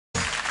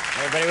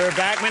Everybody, we're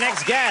back. My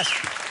next guest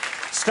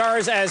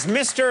stars as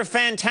Mr.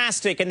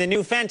 Fantastic in the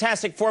new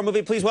Fantastic Four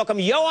movie. Please welcome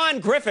Ioan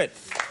Gruffudd.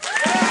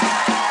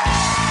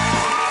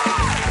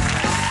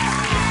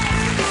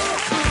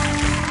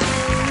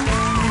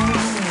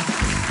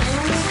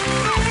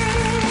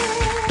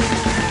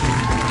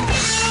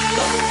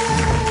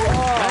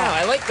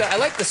 I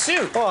like the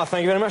suit. Oh,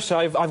 thank you very much.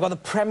 I've got the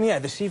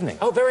premiere this evening.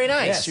 Oh, very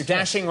nice. Yes, You're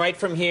dashing right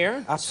from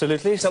here?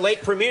 Absolutely. It's a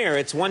late premiere.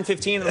 It's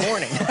 1:15 in the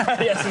morning.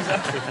 Yes,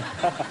 exactly.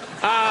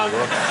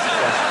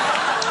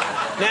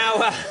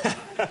 Now,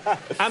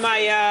 am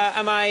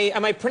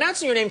I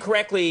pronouncing your name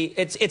correctly?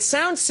 It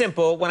sounds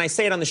simple when I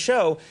say it on the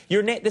show.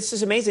 Your name, this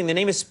is amazing. The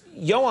name is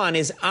Ioan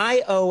is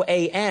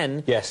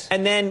I-O-A-N. Yes.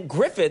 And then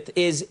Gruffudd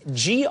is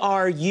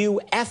G-R-U-F-F-U-D-D.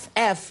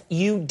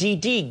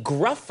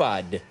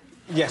 Gruffudd.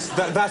 Yes,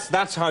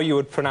 that's how you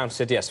would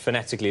pronounce it, yes,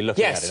 phonetically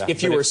looking at it. Yes,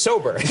 if you were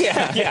sober.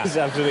 Yeah, yes,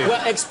 absolutely.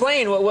 Well,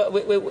 explain,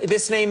 what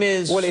this name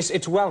is... Well,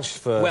 it's Welsh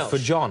for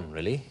John,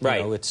 really.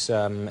 Right. You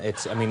know,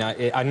 I mean,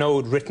 I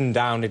know written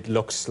down it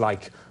looks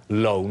like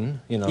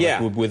lone, you know,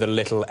 yeah. with a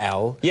little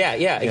L. Yeah,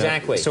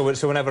 exactly. So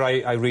whenever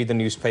I read the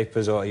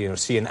newspapers or, you know,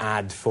 see an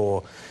ad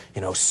for, you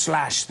know,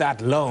 slash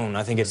that loan,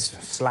 I think it's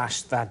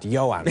slash that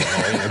Ioan. You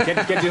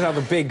know, get yourself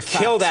a big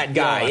fat kill that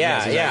guy, Ioan.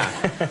 yeah,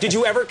 Yes, yeah. Did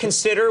you ever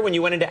consider, when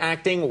you went into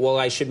acting, well,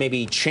 I should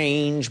maybe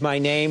change my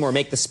name or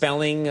make the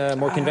spelling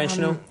more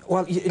conventional?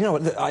 Well, you know,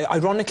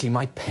 ironically,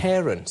 my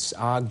parents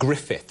are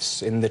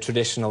Griffiths in the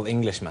traditional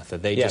English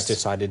method. They just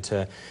decided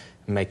to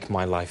make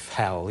my life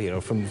hell, you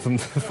know, from when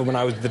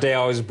the day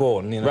I was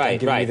born. You know, right.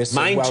 This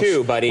mine Welsh,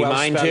 too, buddy. Welsh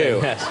mine spelling. too.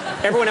 Yes.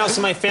 Everyone else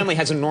in my family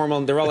has a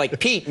normal. They're all like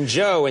Pete and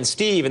Joe and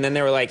Steve, and then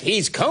they were like,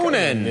 "He's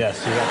Conan." Yes,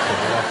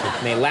 exactly.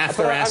 And they laugh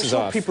their asses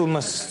off. I'm sure people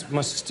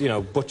must you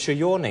know, butcher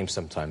your name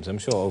sometimes. I'm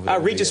sure. Over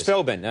Regis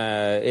Philbin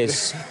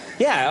is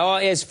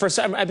is for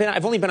some.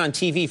 I've only been on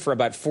TV for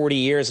about 40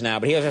 years now,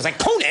 but he was like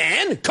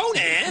Conan.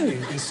 He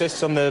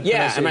insists on the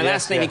and my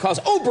last name he calls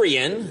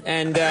O'Brien,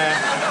 and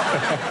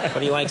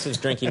but he likes his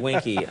drinky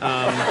winky.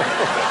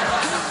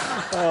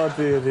 Oh,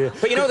 dear.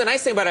 But you know, the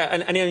nice thing about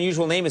an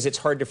unusual name is it's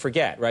hard to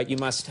forget, right? You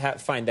must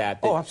find that.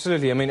 Oh,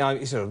 absolutely. I mean,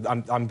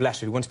 I'm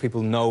blessed. Once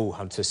people know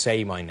how to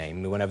say my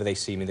name, whenever they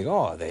see me, they go,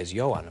 "Oh, there's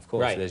Ioan, of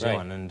course, there's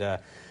Ioan." And you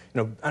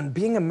know, and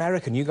being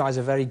American, you guys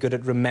are very good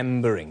at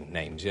remembering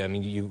names. I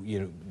mean,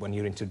 you when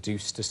you're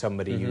introduced to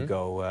somebody, you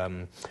go,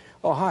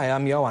 "Oh, hi,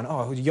 I'm Ioan."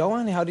 "Oh,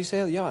 Ioan? How do you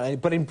say it?" "Ioan."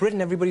 But in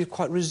Britain, everybody's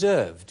quite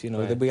reserved. You know,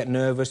 we get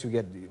nervous.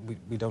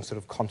 We don't sort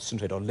of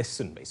concentrate or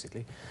listen,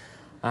 basically.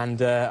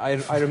 And I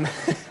remember...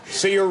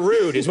 So you're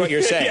rude, is what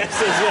you're saying. Yes.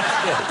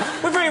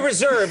 We're very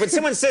reserved. When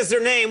someone says their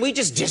name, we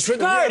just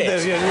disregard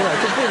it.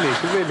 Yeah,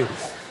 completely.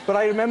 But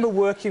I remember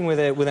working with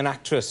an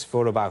actress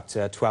for about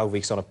 12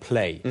 weeks on a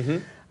play,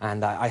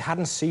 and I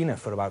hadn't seen her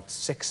for about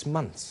 6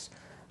 months.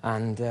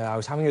 And I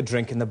was having a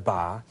drink in the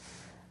bar,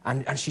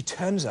 and she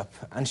turns up,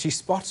 and she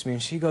spots me,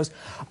 and she goes,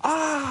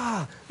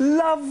 "Ah,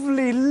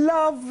 lovely,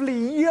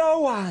 lovely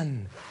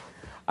Ioan."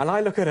 And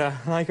I look at her,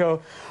 and I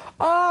go,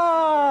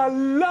 "Ah,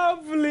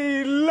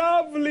 lovely,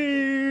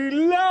 lovely,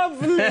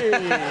 lovely."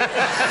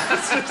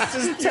 It's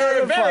just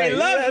You're very terrifying.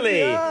 lovely.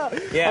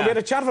 Yeah. And we had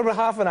a chat for about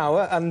half an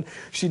hour, and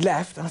she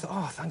left, and I thought,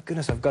 "Oh, thank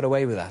goodness I've got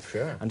away with that."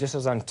 Sure. And just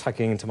as I'm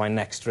tucking into my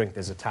next drink,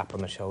 there's a tap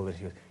on the shoulder.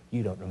 She goes,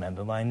 "You don't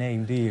remember my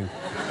name, do you?"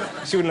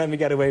 She wouldn't let me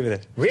get away with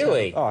it.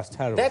 Really? Oh, it's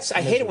terrible.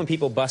 I hate it when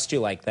people bust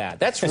you like that.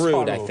 That's rude,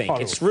 horrible, I think.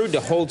 horrible. It's rude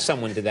to hold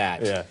someone to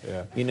that. Yeah.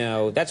 You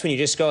know, that's when you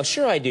just go,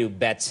 "Sure I do,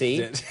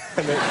 Betsy."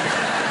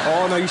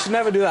 Oh, no, you should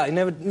never do that. You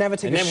never take a shot in the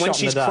dark. And then when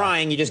she's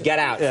crying, you just get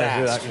out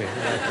fast. Exactly.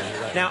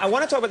 Now, I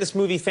want to talk about this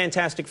movie,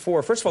 Fantastic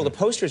Four. First of all, the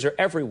posters are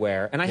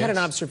everywhere, and I had an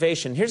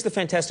observation. Here's the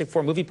Fantastic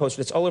Four movie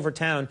poster that's all over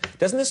town.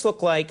 Doesn't this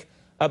look like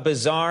a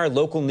bizarre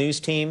local news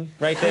team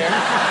right there?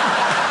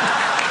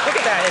 Look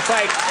at that. It's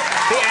like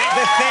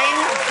the Thing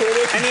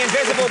and the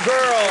Invisible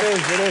Girl.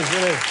 It is.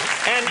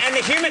 And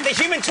the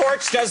Human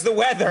Torch does the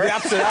weather.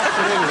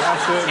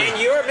 Absolutely.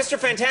 And you're Mr.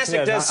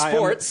 Fantastic does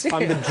sports.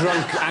 I'm the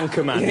drunk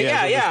anchorman.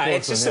 Yeah.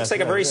 It just looks like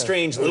a very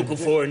strange Local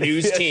 4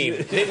 news team.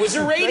 It was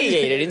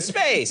irradiated in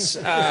space.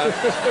 Now,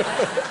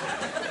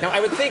 I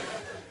would think...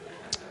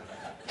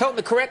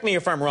 correct me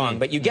if I'm wrong,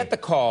 but you get the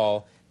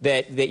call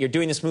that you're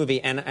doing this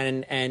movie, and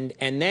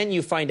then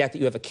you find out that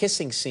you have a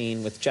kissing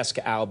scene with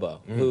Jessica Alba,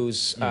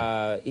 who's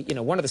you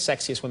know, one of the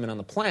sexiest women on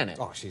the planet.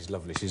 Oh, she's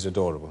lovely. She's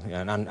adorable,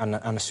 and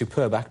a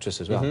superb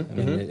actress as well. I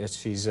mean,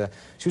 she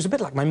was a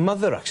bit like my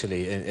mother,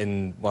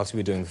 actually, whilst we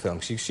were doing the film.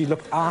 She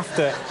looked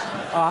after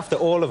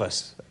all of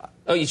us.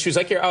 Oh, she was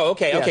like your... Oh,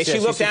 okay. Yes, She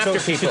looked after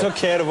people. She took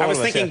care of all of us.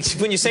 I was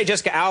thinking, when you say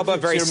Jessica Alba,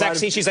 very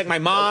sexy, she's like my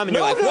mom, and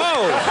you're like,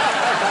 whoa!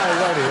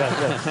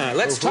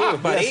 Let's talk,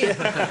 buddy.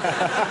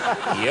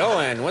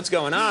 Ioan, what's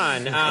going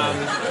on?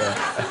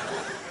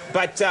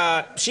 But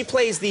she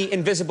plays the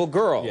Invisible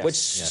Girl, which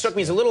struck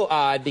me as a little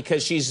odd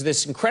because she's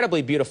this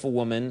incredibly beautiful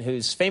woman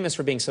who's famous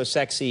for being so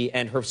sexy,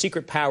 and her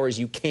secret power is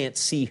you can't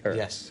see her.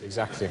 Yes,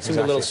 exactly. Seemed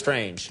a little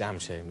strange. Damn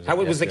shame. How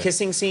was the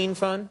kissing scene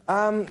fun?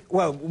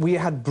 Well, we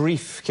had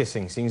brief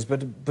kissing scenes,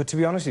 but to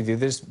be honest with you,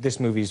 this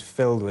movie is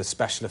filled with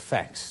special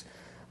effects.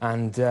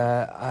 And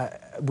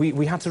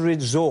we had to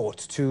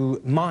resort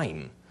to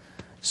mime.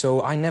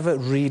 So I never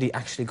really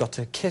actually got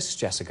to kiss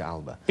Jessica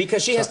Alba.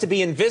 Because she has to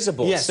be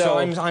invisible. Yes, so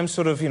I'm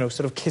sort of, you know,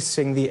 sort of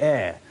kissing the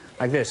air,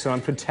 like this, so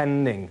I'm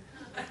pretending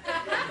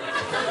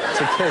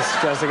to kiss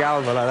Jessica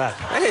Alba like that.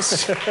 That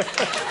is...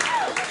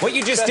 What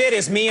you just did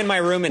is me in my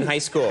room in high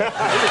school. This is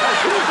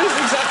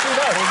exactly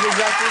that. This is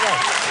exactly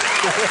that.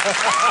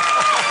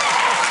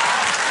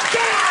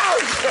 Get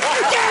out!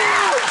 Get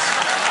out!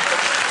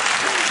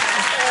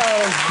 Oh,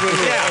 that's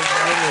brilliant. Yeah.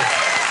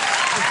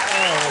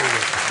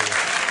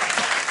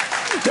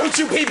 Don't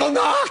you people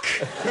knock!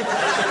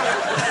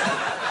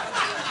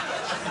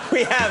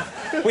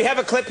 We have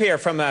a clip here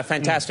from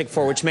Fantastic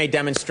Four, which may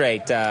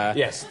demonstrate.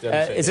 Yes.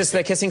 Is this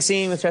the kissing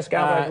scene with Jessica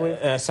Alba, I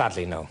believe?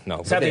 Sadly, no.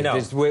 Sadly, no.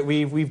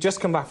 We've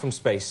just come back from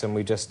space, and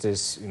we've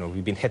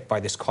been hit by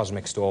this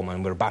cosmic storm,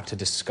 and we're about to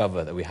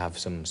discover that we have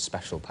some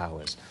special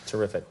powers.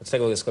 Terrific. Let's take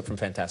a look at this clip from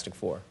Fantastic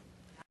Four.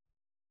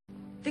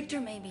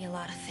 Victor may be a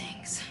lot of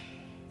things,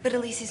 but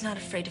at least he's not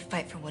afraid to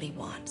fight for what he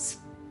wants.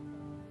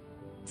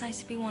 It's nice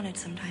to be wanted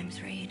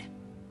sometimes, Reed.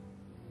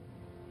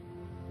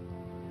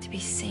 To be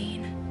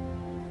seen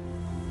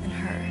and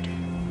heard.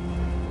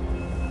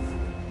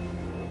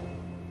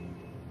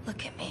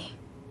 Look at me.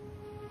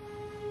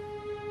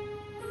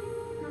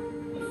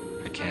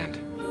 I can't.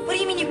 What do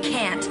you mean you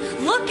can't?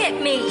 Look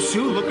at me!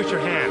 Sue, look at your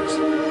hands.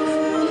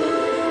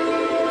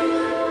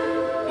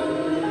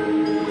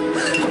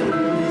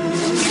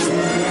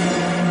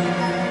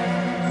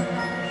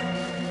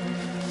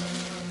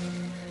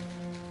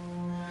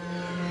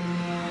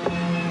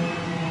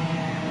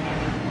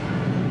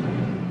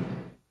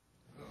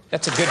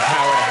 That's a good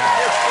power to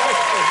have.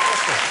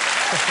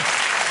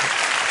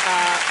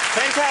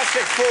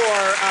 Fantastic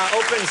Four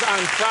opens on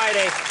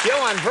Friday.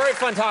 Ioan, very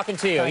fun talking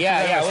to you. Thank you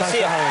yeah, very much. we'll see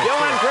you. Thanks for having me.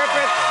 Ioan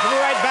Gruffudd, we'll be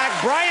right back.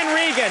 Brian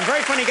Regan,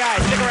 very funny guy.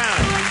 Stick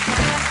around.